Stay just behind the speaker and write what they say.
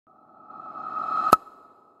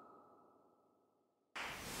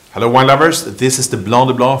Hello wine lovers, this is the Blanc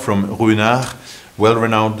de Blanc from Ruinart,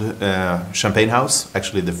 well-renowned champagne house,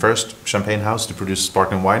 actually the first champagne house to produce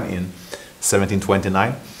sparkling wine in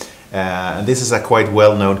 1729. And this is a quite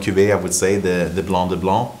well-known cuvée, I would say, the Blanc de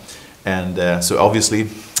Blanc. And so obviously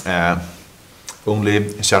only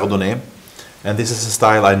Chardonnay. And this is a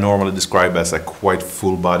style I normally describe as a quite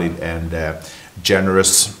full-bodied and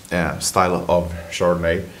generous style of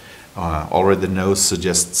Chardonnay. Already the nose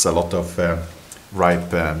suggests a lot of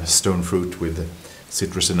ripe stone fruit with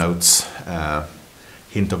citrusy notes,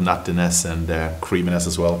 hint of nuttiness and creaminess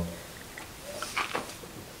as well.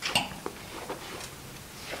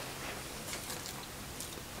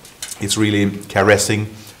 It's really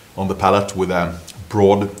caressing on the palate with a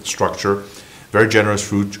broad structure, very generous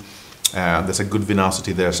fruit. There's a good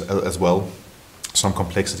vinosity there as well, some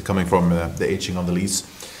complexity coming from the aging on the lees.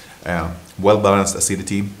 Well-balanced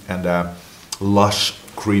acidity and lush,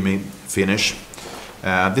 creamy finish.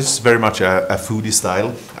 This is very much a foodie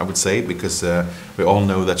style, I would say, because we all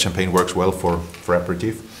know that champagne works well for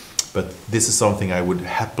aperitif. But this is something I would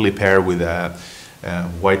happily pair with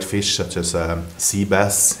white fish such as sea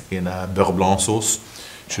bass in a beurre blanc sauce.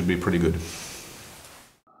 Should be pretty good.